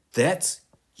stared. "That's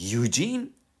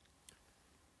Eugene?"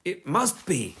 "It must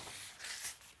be."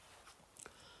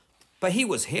 "But he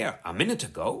was here a minute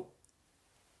ago."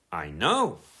 "I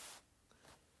know."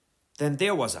 "Then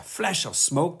there was a flash of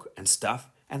smoke and stuff,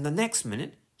 and the next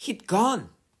minute he'd gone."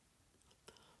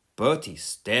 Bertie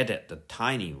stared at the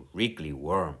tiny wriggly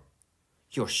worm.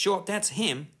 "You're sure that's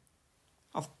him?"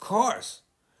 "Of course.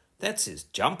 That's his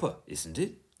jumper, isn't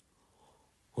it?"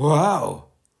 "Wow,"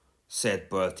 said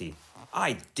Bertie.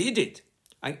 "I did it.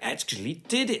 I actually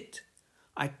did it.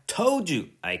 I told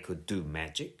you I could do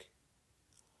magic."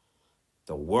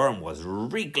 The worm was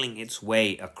wriggling its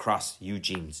way across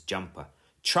Eugene's jumper,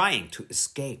 trying to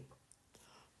escape.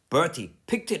 Bertie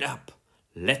picked it up,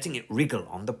 letting it wriggle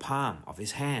on the palm of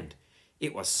his hand.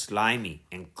 It was slimy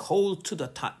and cold to the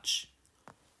touch.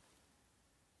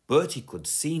 Bertie could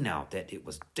see now that it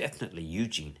was definitely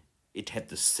Eugene. It had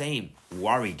the same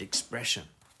worried expression.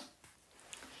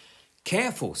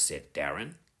 "Careful," said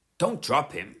Darren. "Don't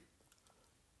drop him."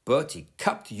 Bertie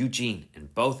cupped Eugene in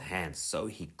both hands so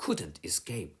he couldn't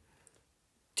escape.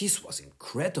 This was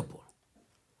incredible.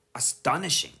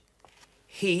 Astonishing.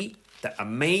 He, the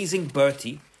amazing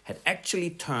Bertie, had actually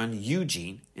turned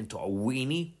Eugene into a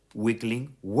weeny,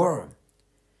 wiggling worm.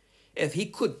 If he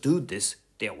could do this,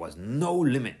 there was no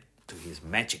limit to his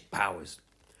magic powers.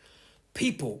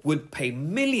 People would pay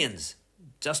millions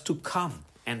just to come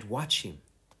and watch him.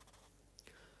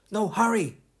 "No,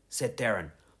 hurry," said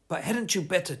Darren. "But hadn't you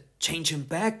better change him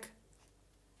back?"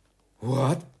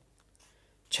 "What?"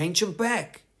 "Change him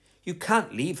back. You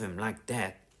can't leave him like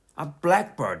that. A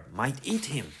blackbird might eat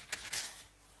him."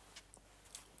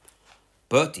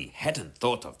 Bertie hadn't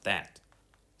thought of that.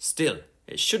 Still,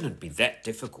 it shouldn't be that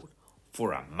difficult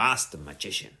for a master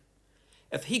magician.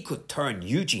 If he could turn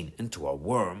Eugene into a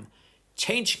worm,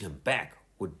 changing him back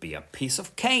would be a piece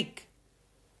of cake.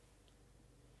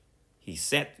 He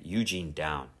set Eugene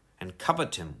down and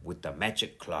covered him with the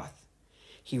magic cloth.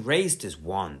 He raised his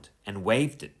wand and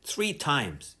waved it 3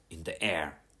 times in the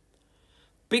air.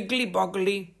 "Biggly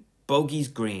bogeys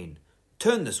green,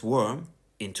 turn this worm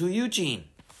into Eugene."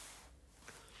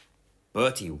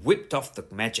 Bertie whipped off the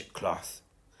magic cloth.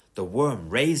 The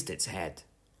worm raised its head,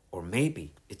 or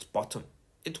maybe its bottom.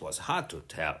 It was hard to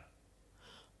tell.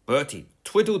 Bertie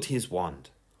twiddled his wand.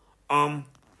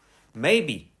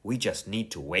 Maybe we just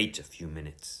need to wait a few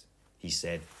minutes," he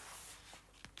said.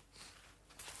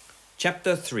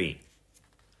 Chapter 3.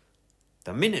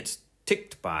 The minutes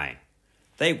ticked by.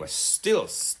 They were still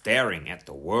staring at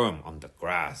the worm on the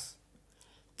grass.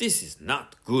 "This is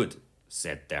not good,"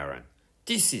 said Darren.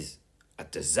 "This is a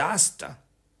disaster.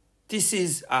 This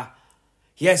is a—"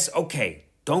 "Yes, okay,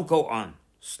 don't go on,"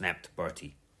 snapped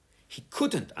Bertie. He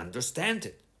couldn't understand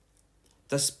it.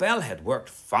 The spell had worked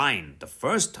fine the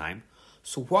first time,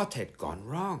 so what had gone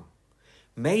wrong?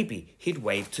 Maybe he'd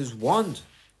waved his wand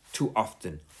too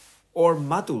often or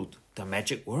muddled the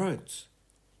magic words.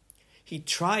 He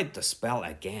tried the spell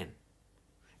again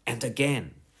and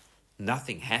again.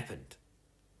 Nothing happened.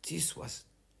 This was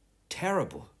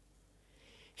terrible.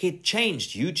 He'd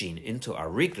changed Eugene into a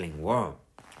wriggling worm,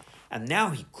 and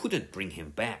now he couldn't bring him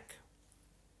back.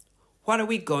 "What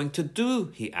are we going to do?"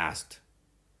 he asked.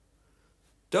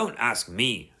 "Don't ask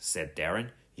me," said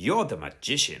Darren. "You're the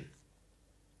magician."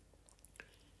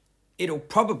 "It'll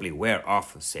probably wear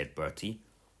off," said Bertie.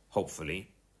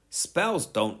 "Hopefully. Spells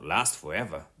don't last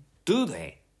forever, do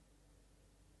they?"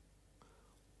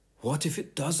 "What if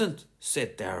it doesn't?"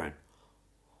 said Darren.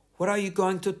 "What are you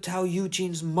going to tell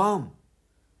Eugene's mom?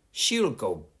 She'll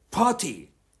go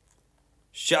potty."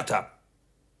 "Shut up,"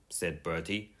 said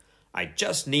Bertie. "I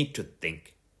just need to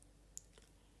think."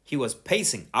 He was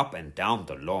pacing up and down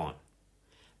the lawn.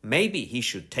 Maybe he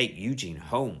should take Eugene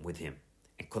home with him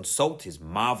and consult his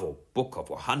Marvel book of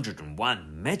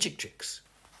 101 magic tricks.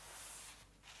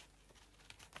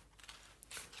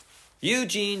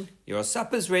 Eugene, your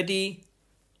supper's ready.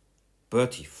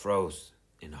 Bertie froze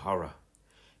in horror.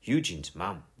 Eugene's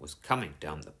mum was coming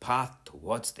down the path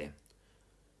towards them.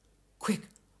 Quick,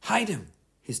 hide him,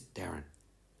 hissed Darren.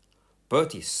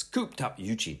 Bertie scooped up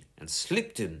Eugene and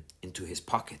slipped him into his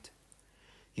pocket.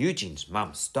 Eugene's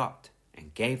mum stopped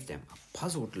and gave them a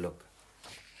puzzled look.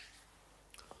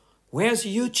 Where's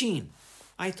Eugene?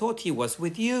 I thought he was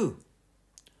with you.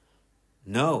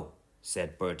 No,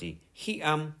 said Bertie.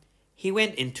 He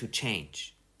went in to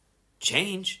change.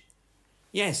 Change?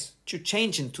 Yes, to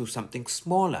change into something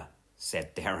smaller,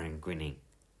 said Darren, grinning.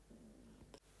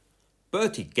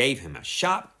 Bertie gave him a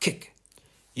sharp kick.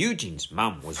 Eugene's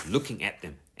mum was looking at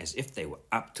them as if they were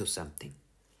up to something.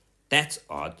 That's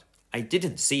odd. I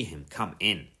didn't see him come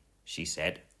in, she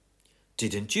said.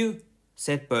 Didn't you?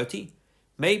 Said Bertie.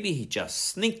 Maybe he just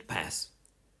sneaked past.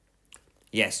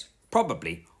 Yes,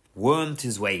 probably wormed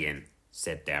his way in,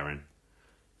 said Darren.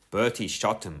 Bertie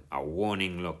shot him a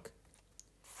warning look.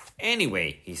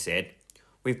 Anyway, he said,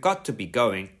 we've got to be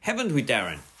going, haven't we,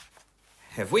 Darren?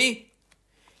 Have we?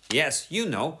 Yes, you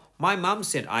know, my mum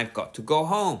said I've got to go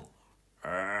home.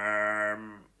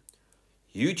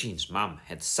 Eugene's mum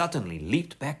had suddenly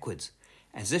leaped backwards,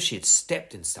 as if she had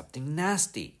stepped in something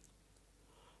nasty.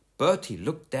 Bertie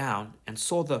looked down and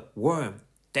saw the worm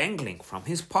dangling from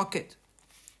his pocket.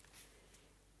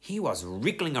 He was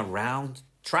wriggling around,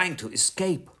 trying to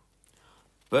escape.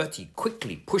 Bertie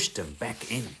quickly pushed him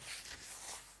back in.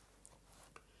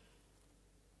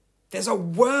 There's a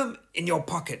worm in your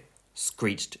pocket,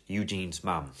 screeched Eugene's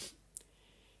mum.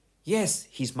 Yes,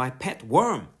 he's my pet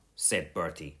worm, said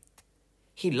Bertie.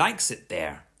 He likes it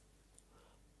there.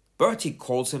 Bertie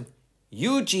calls him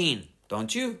Eugene,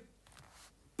 don't you?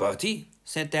 Bertie,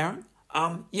 said Darren.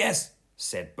 Yes,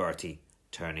 said Bertie,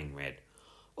 turning red.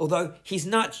 Although he's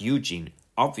not Eugene,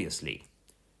 obviously.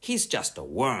 He's just a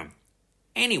worm.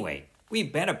 Anyway, we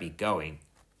better be going.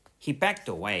 He backed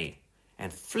away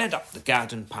and fled up the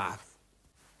garden path.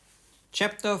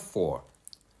 Chapter 4.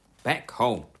 Back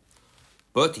home.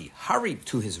 Bertie hurried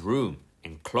to his room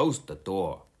and closed the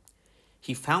door.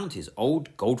 He found his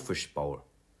old goldfish bowl,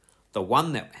 the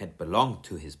one that had belonged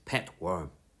to his pet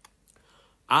worm.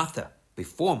 Arthur,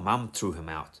 before Mum threw him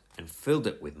out, and filled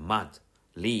it with mud,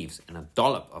 leaves, and a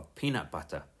dollop of peanut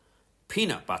butter.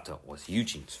 Peanut butter was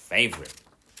Eugene's favourite.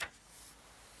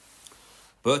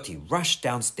 Bertie rushed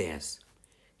downstairs.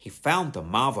 He found the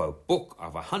Marvo book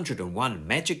of 101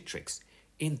 magic tricks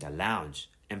in the lounge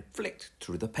and flicked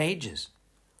through the pages.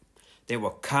 There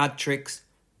were card tricks,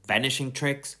 vanishing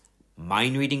tricks,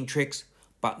 mind-reading tricks,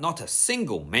 but not a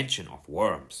single mention of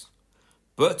worms.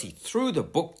 Bertie threw the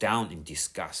book down in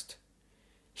disgust.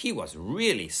 He was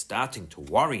really starting to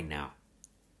worry now.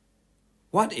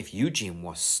 What if Eugene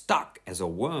was stuck as a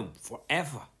worm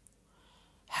forever?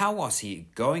 How was he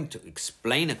going to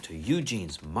explain it to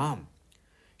Eugene's mum?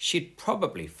 She'd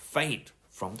probably faint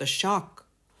from the shock.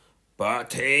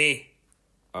 Bertie!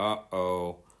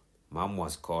 Uh-oh, Mum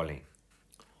was calling.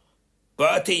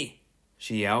 Bertie,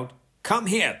 she yelled, come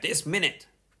here this minute.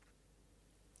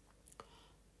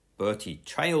 Bertie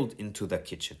trailed into the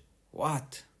kitchen.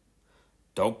 What?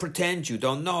 Don't pretend you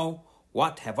don't know.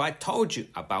 What have I told you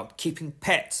about keeping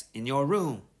pets in your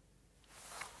room?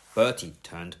 Bertie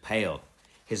turned pale.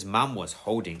 His mum was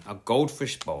holding a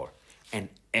goldfish bowl, an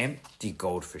empty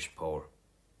goldfish bowl.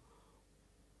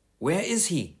 Where is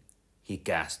he? He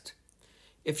gasped.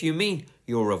 If you mean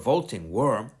your revolting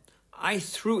worm, I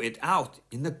threw it out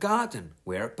in the garden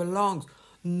where it belongs.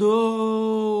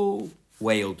 No,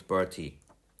 wailed Bertie.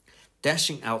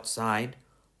 Dashing outside,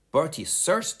 Bertie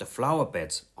searched the flower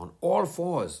beds on all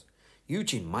fours.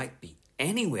 Eugene might be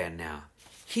anywhere now.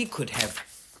 He could have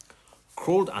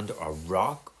crawled under a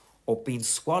rock or been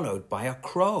swallowed by a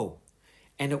crow,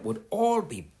 and it would all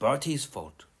be Bertie's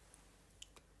fault.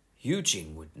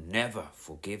 Eugene would never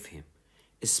forgive him,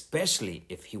 especially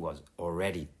if he was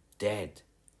already dead.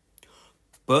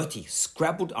 Bertie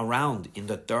scrabbled around in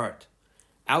the dirt.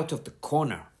 Out of the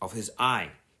corner of his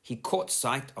eye, he caught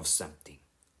sight of something.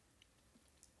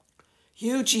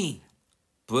 Eugene!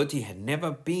 Bertie had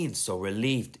never been so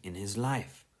relieved in his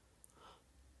life.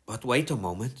 But wait a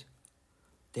moment.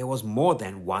 There was more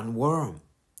than one worm.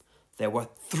 There were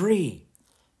three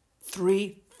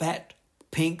fat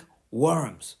pink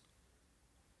worms.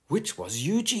 Which was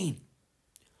Eugene?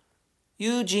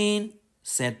 Eugene,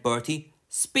 said Bertie,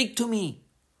 speak to me.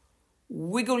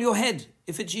 Wiggle your head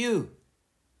if it's you.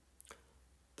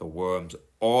 The worms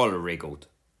all wriggled,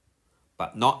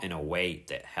 but not in a way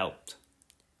that helped.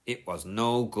 It was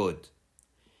no good.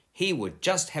 He would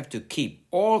just have to keep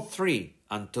all three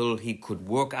until he could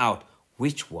work out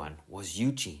which one was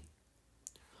Eugene.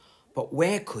 But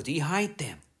where could he hide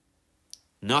them?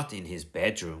 Not in his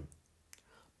bedroom.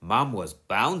 Mom was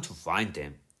bound to find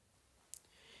them.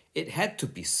 It had to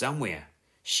be somewhere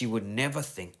she would never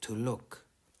think to look.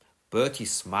 Bertie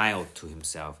smiled to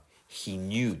himself. He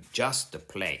knew just the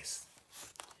place.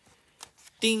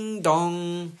 Ding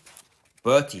dong!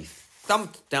 Bertie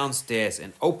thumped downstairs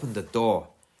and opened the door.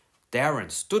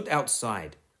 Darren stood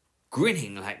outside,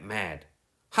 grinning like mad.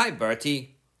 "Hi,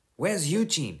 Bertie. Where's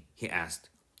Eugene?" he asked.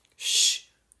 "Shh,"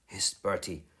 hissed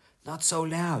Bertie. "Not so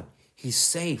loud. He's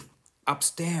safe.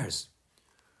 Upstairs."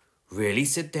 "Really?"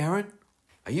 said Darren.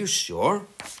 "Are you sure?"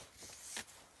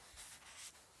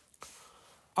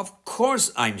 "Of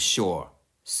course I'm sure,"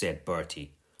 said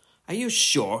Bertie. "Are you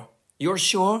sure? You're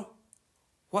sure?"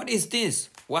 "What is this?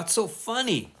 What's so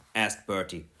funny?" asked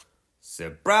Bertie.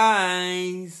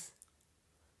 "Surprise!"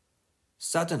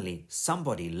 Suddenly,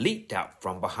 somebody leaped out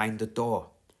from behind the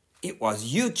door. It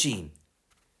was Eugene.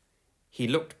 He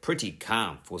looked pretty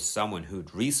calm for someone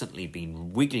who'd recently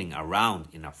been wiggling around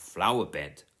in a flower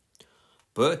bed.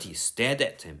 Bertie stared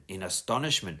at him in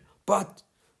astonishment. But,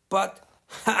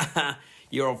 ha ha,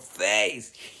 your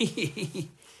face!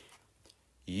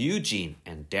 Eugene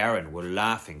and Darren were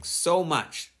laughing so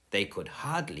much they could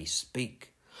hardly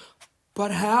speak.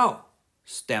 "But how?"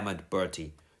 stammered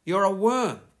Bertie. "You're a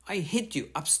worm. I hid you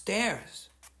upstairs."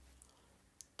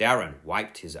 Darren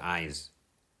wiped his eyes.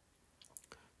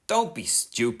 "Don't be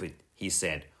stupid," he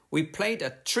said. "We played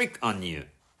a trick on you."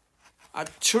 "A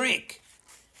trick?"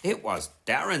 "It was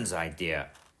Darren's idea,"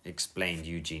 explained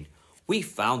Eugene. "We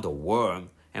found a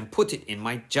worm and put it in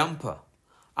my jumper.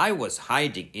 I was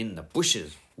hiding in the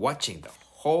bushes watching the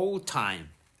whole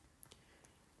time."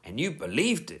 "And you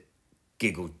believed it,"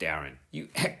 giggled Darren. "You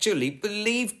actually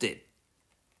believed it."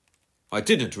 "I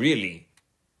didn't really,"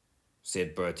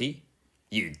 said Bertie.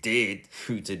 "You did,"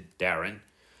 hooted Darren.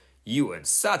 "You were in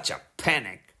such a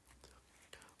panic."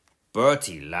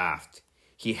 Bertie laughed.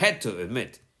 He had to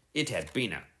admit it had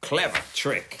been a clever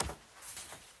trick.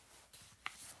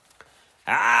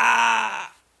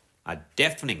 "Ah!" A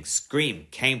deafening scream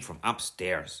came from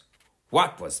upstairs.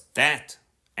 "What was that?"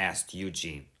 asked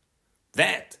Eugene.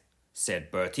 "That,"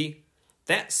 said Bertie.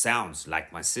 "That sounds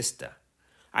like my sister.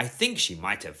 I think she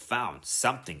might have found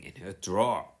something in her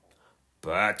drawer."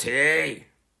 "Bertie!"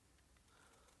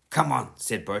 "Come on,"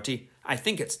 said Bertie. "I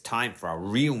think it's time for a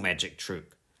real magic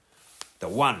trick. The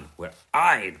one where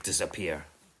I disappear."